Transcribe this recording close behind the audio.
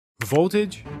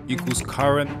Voltage equals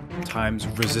current times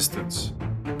resistance.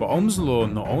 But Ohm's law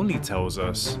not only tells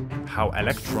us how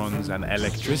electrons and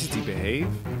electricity behave,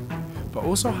 but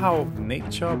also how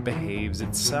nature behaves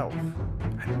itself.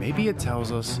 And maybe it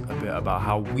tells us a bit about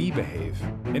how we behave.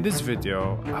 In this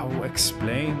video, I will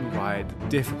explain why the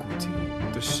difficulty,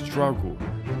 the struggle,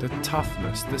 the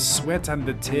toughness, the sweat and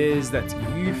the tears that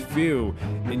you feel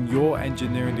in your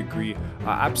engineering degree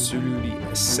are absolutely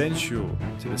essential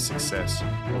to the success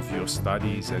of your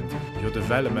studies and your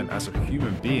development as a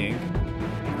human being.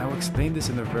 And I will explain this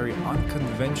in a very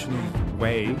unconventional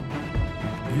way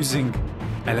using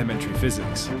elementary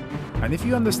physics. And if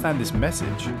you understand this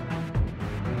message,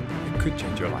 it could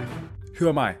change your life. Who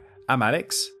am I? I'm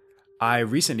Aleks. I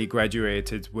recently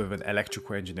graduated with an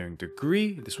electrical engineering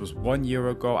degree. This was 1 year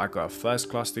ago. I got a first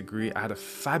class degree. I had a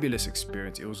fabulous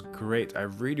experience. It was great. I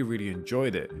really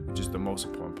enjoyed it, which is the most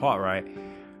important part, right?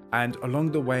 And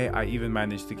along the way, I even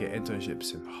managed to get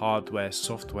internships in hardware,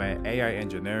 software, AI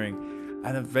engineering,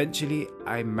 and eventually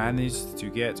I managed to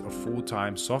get a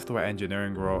full-time software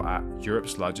engineering role at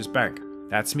Europe's largest bank.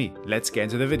 That's me. Let's get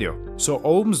into the video. So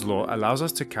Ohm's law allows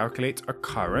us to calculate a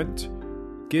current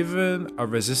given a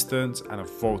resistance and a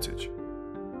voltage.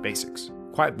 Basics.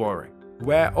 Quite boring.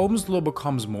 Where Ohm's law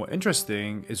becomes more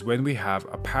interesting is when we have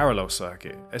a parallel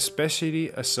circuit, especially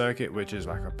a circuit which is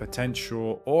like a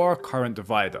potential or a current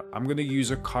divider. I'm going to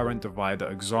use a current divider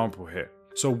example here.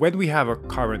 So when we have a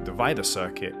current divider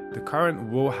circuit, the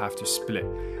current will have to split.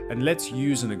 And let's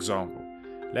use an example.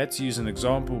 Let's use an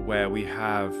example where we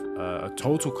have a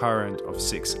total current of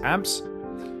 6 amps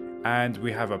and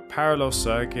we have a parallel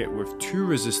circuit with 2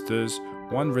 resistors,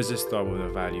 one resistor with a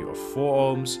value of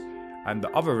 4 ohms and the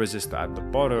other resistor at the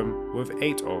bottom with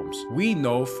 8 ohms. We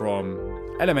know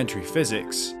from elementary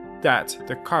physics that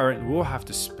the current will have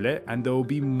to split and there will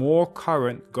be more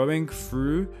current going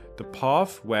through the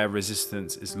path where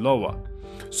resistance is lower.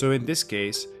 So in this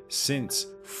case, since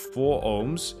 4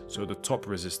 ohms, so the top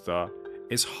resistor,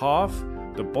 is half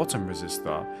the bottom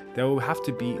resistor, there will have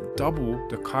to be double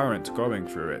the current going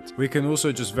through it. We can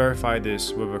also just verify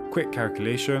this with a quick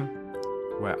calculation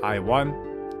where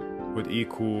I1 would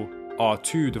equal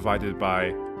R2 divided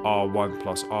by R1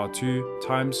 plus R2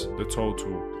 times the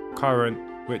total current,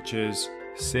 which is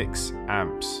 6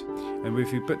 amps. And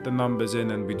if we put the numbers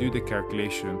in and we do the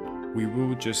calculation, we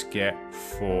will just get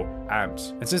 4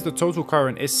 amps. And since the total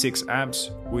current is 6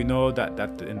 amps, we know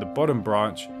that in the bottom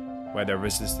branch, where the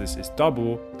resistance is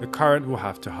double, the current will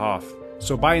have to half.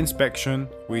 So by inspection,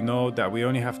 we know that we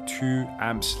only have 2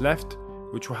 amps left,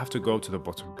 which will have to go to the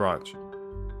bottom branch.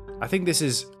 I think this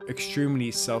is extremely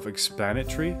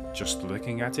self-explanatory, just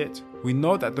looking at it. We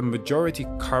know that the majority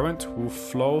current will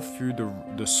flow through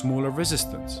the smaller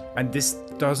resistance. And this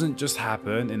doesn't just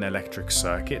happen in electric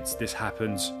circuits, this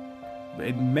happens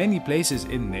in many places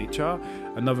in nature.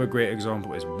 Another great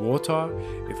example is water.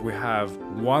 If we have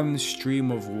one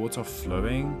stream of water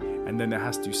flowing and then it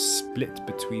has to split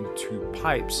between 2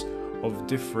 pipes of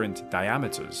different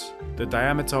diameters, the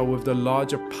diameter with the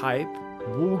larger pipe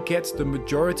will get the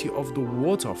majority of the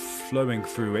water flowing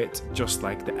through it, just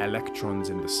like the electrons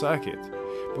in the circuit,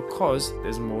 because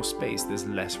there's more space, there's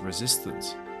less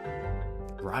resistance.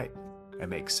 Right, it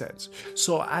makes sense.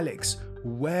 So Aleks,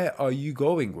 where are you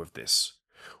going with this?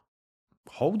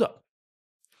 Hold up.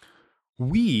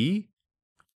 We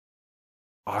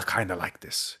are kind of like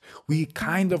this. We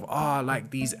kind of are like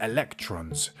these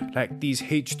electrons, like these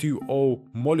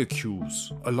H2O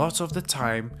molecules. A lot of the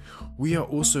time, we are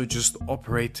also just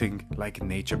operating like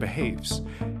nature behaves.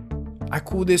 I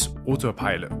call this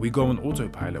autopilot. We go on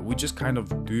autopilot. We just kind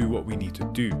of do what we need to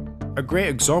do. A great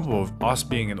example of us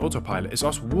being an autopilot is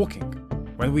us walking.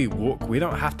 When we walk, we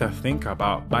don't have to think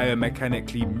about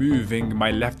biomechanically moving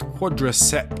my left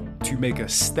quadricep to make a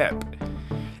step.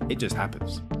 It just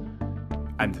happens.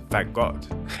 And thank God.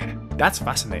 That's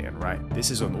fascinating, right?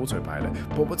 This is on autopilot.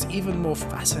 But what's even more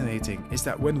fascinating is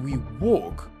that when we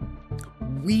walk,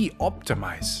 we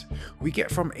optimize. We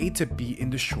get from A to B in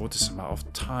the shortest amount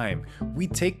of time. We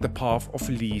take the path of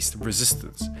least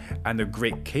resistance. And a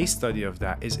great case study of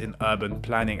that is in urban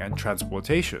planning and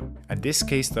transportation. And this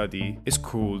case study is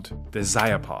called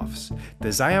desire paths.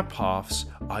 Desire paths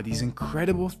are these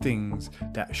incredible things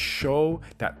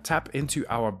that tap into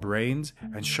our brains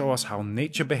and show us how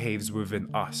nature behaves within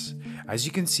us. As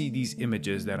you can see, these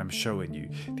images that I'm showing you,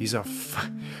 these are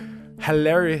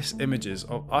hilarious images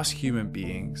of us human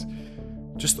beings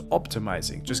just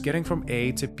optimizing, just getting from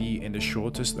A to B in the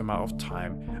shortest amount of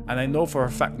time. And I know for a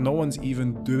fact no one's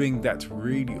even doing that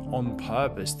really on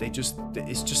purpose.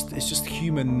 It's just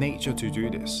human nature to do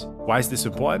this. Why is this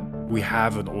important? We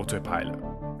have an autopilot.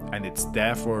 and it's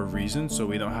there for a reason, so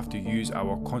we don't have to use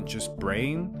our conscious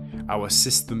brain, our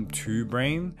system 2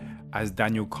 brain, as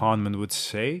Daniel Kahneman would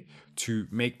say, to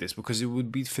make this, because it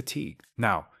would be fatigue.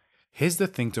 Now, here's the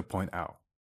thing to point out.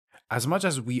 As much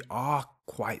as we are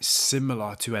quite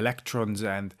similar to electrons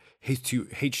and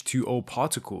H2O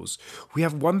particles, we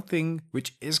have one thing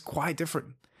which is quite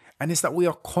different, and it's that we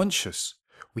are conscious.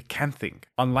 We can think.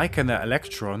 Unlike an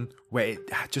electron, where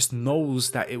it just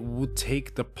knows that it would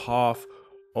take the path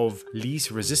of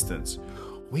least resistance,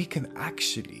 we can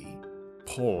actually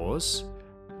pause,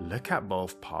 look at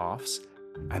both paths,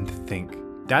 and think.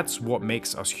 That's what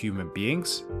makes us human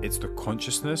beings. It's the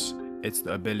consciousness, it's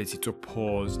the ability to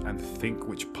pause and think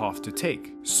which path to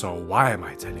take. So why am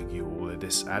I telling you all of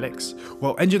this, Alex?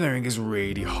 Well, engineering is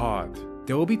really hard.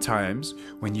 There will be times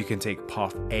when you can take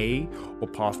path A or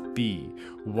path B,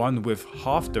 one with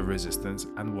half the resistance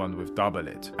and one with double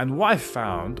it. And what I've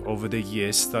found over the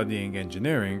years studying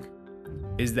engineering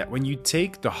is that when you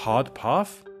take the hard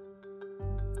path,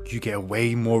 you get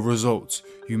way more results.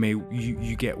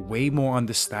 You get way more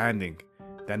understanding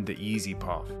than the easy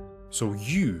path. So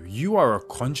you are a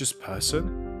conscious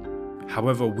person.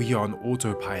 However, we are on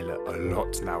autopilot a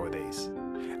lot nowadays.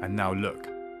 And now look,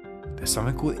 there's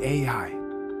something called AI.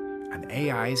 And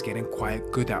AI is getting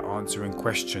quite good at answering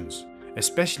questions,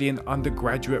 especially in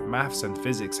undergraduate maths and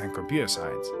physics and computer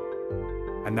science.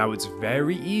 And now it's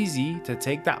very easy to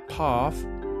take that path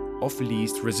of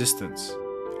least resistance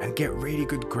and get really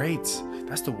good grades.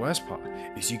 That's the worst part,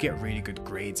 is you get really good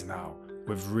grades now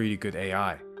with really good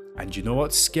AI. And you know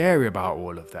what's scary about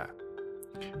all of that?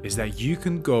 Is that you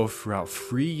can go throughout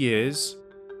 3 years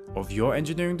of your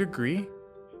engineering degree,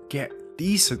 get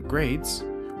decent grades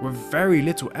with very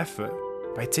little effort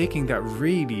by taking that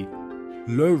really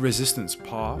low resistance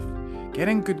path,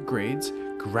 getting good grades,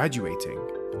 graduating,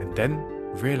 and then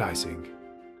realizing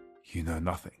you know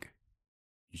nothing.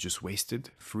 You just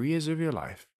wasted 3 years of your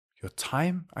life, your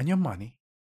time and your money,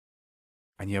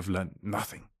 and you have learned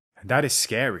nothing. And that is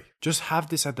scary. Just have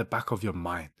this at the back of your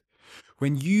mind.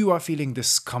 When you are feeling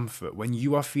discomfort, when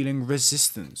you are feeling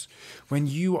resistance, when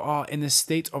you are in a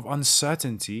state of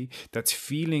uncertainty, that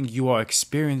feeling you are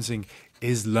experiencing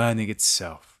is learning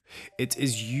itself. It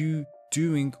is you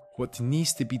doing what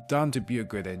needs to be done to be a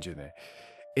good engineer.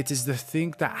 It is the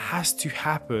thing that has to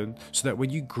happen so that when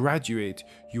you graduate,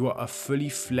 you are a fully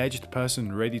fledged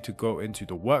person ready to go into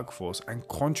the workforce and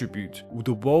contribute.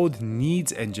 The world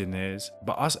needs engineers,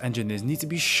 but us engineers need to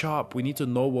be sharp. We need to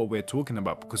know what we're talking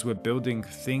about because we're building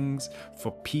things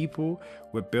for people.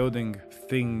 We're building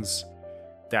things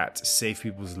that save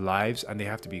people's lives and they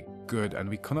have to be good, and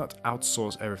we cannot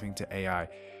outsource everything to AI.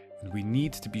 And we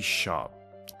need to be sharp.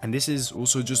 And this is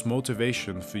also just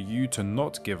motivation for you to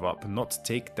not give up, not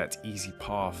take that easy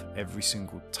path every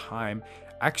single time.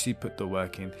 Actually put the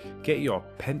work in, get your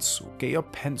pencil, get your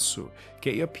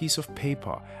piece of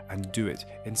paper and do it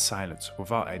in silence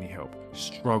without any help.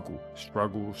 Struggle,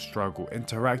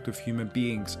 interact with human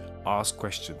beings, ask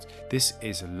questions. This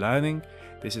is learning.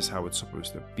 This is how it's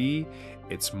supposed to be.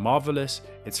 It's marvelous,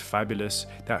 it's fabulous.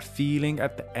 That feeling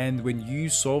at the end when you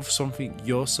solve something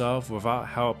yourself without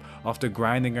help after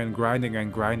grinding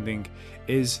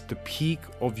is the peak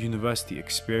of university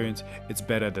experience. It's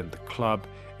better than the club.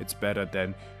 It's better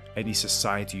than any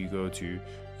society you go to.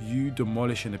 You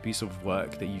demolishing a piece of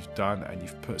work that you've done and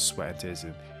you've put sweat and tears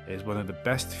in is one of the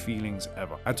best feelings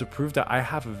ever. And to prove that, I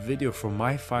have a video from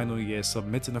my final year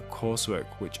submitting a coursework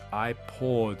which I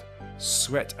poured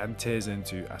sweat and tears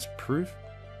into as proof.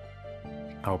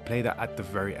 I'll play that at the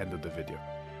very end of the video.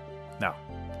 Now,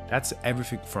 that's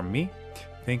everything from me.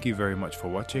 Thank you very much for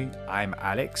watching. I'm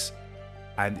Alex.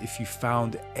 And if you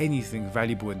found anything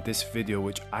valuable in this video,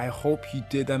 which I hope you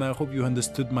did, and I hope you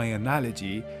understood my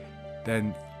analogy,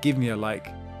 then give me a like,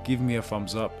 give me a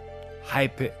thumbs up,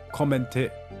 hype it, comment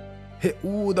it, hit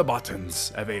all the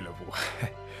buttons available.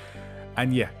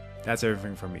 And yeah, that's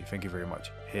everything from me. Thank you very much.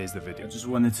 Here's the video. I just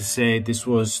wanted to say this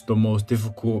was the most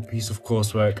difficult piece of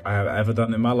coursework I have ever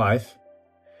done in my life.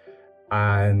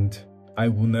 And I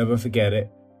will never forget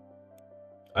it.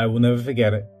 I will never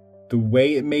forget it. The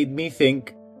way it made me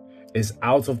think is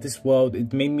out of this world.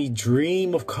 It made me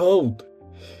dream of code.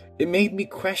 It made me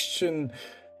question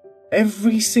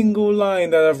every single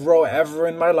line that I've wrote ever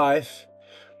in my life.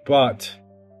 But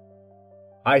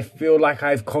I feel like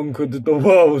I've conquered the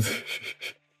world.